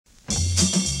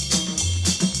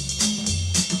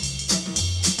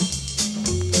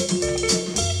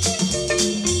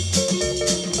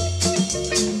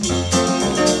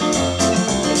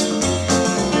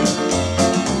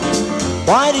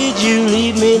you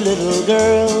leave me, little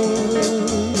girl?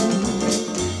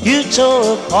 You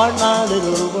tore apart my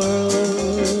little world.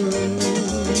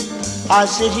 I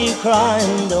sit here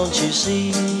crying, don't you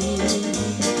see?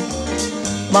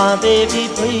 My baby,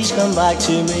 please come back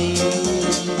to me.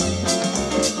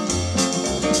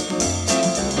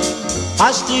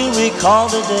 I still recall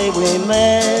the day we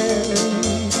met.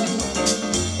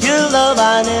 Your love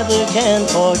I never can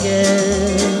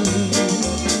forget.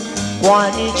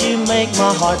 Why did you make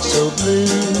my heart so blue?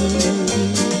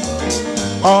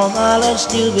 All my love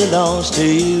still belongs to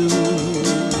you.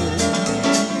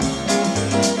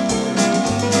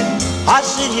 I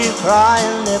sit here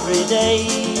crying every day.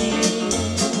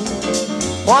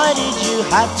 Why did you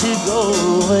have to go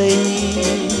away?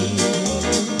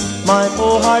 My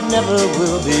poor heart never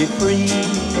will be free.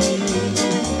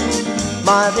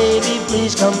 My baby,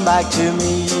 please come back to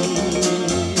me.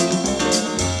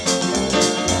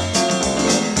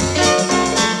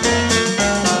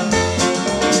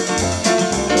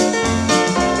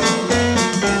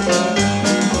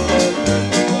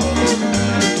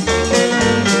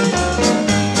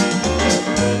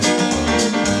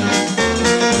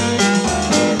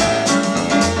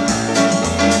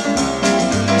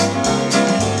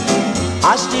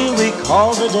 I still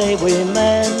recall the day we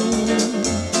met.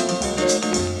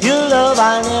 Your love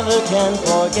I never can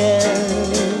forget.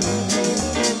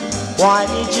 Why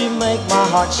did you make my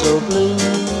heart so blue?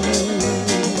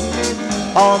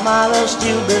 All my love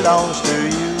still belongs to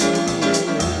you.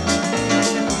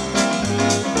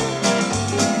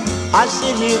 I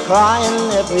sit here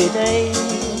crying every day.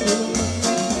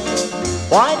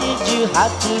 Why did you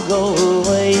have to go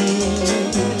away?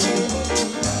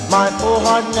 My poor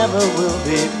heart never will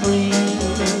be free.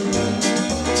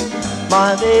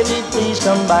 My baby, please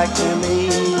come back to me.